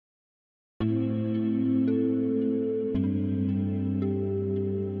Liia,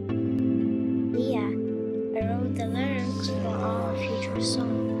 I wrote the lyrics for our future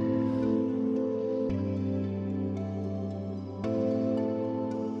song.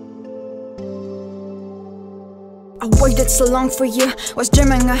 I waited so long for you, was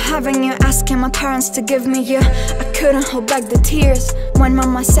dreaming of having you, asking my parents to give me you. I couldn't hold back the tears when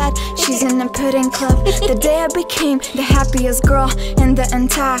mama said she's in the pudding club. The day I became the happiest girl in the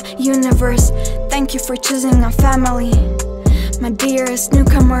entire universe. Thank you for choosing our family, my dearest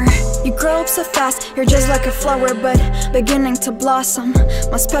newcomer. You grow up so fast, you're just like a flower, but beginning to blossom.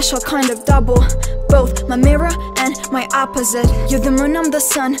 My special kind of double, both my mirror and my opposite. You're the moon, I'm the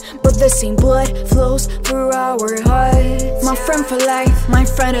sun, but the same blood flows through our hearts. My friend for life, my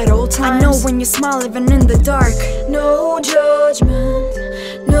friend at all times. I know when you smile even in the dark. No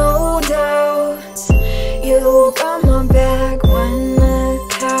judgment, no doubts. You got my back when it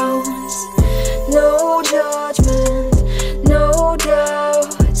counts. No judgment, no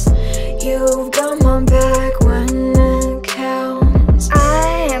doubts. You've got my back when it counts.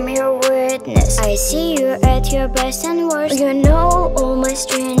 I am your witness. I see you at your best and worst. You know all my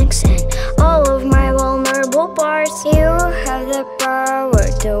strengths and all of my vulnerable parts. You have the power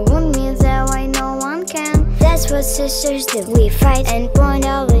to wound me that way no one can. That's what sisters do. We fight and point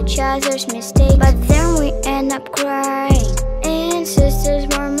out each other's mistakes, but then we end up crying in sisters'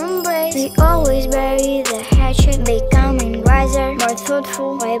 warm embrace. We always bury the hatchet, becoming wiser, more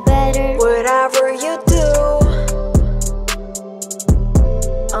thoughtful, way better. Whatever you do,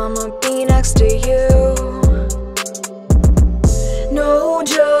 I'ma be next to you. No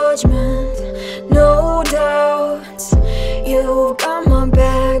judgment, no doubts. You've got my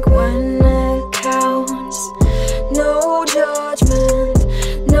back when it counts. No judgment,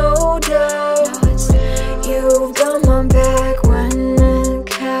 no doubts. You've got my back when it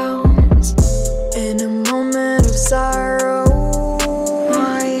counts. In a moment of sorrow,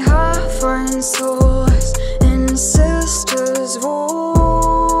 my heart finds solace in sister's voice.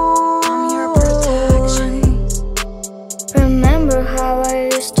 I'm your protection. Remember how I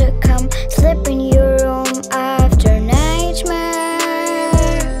used to come, sleep in your room after nightmare.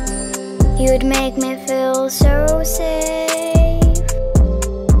 You'd make me feel so safe,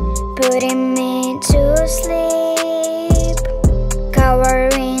 putting me to sleep,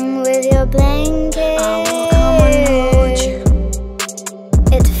 covering with your blanket. I will come and hold you.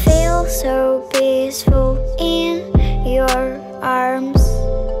 It feels so peaceful in your arms,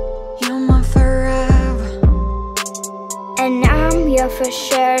 You're my forever. and I'm your for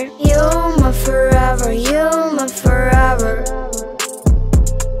sure. You're my forever. You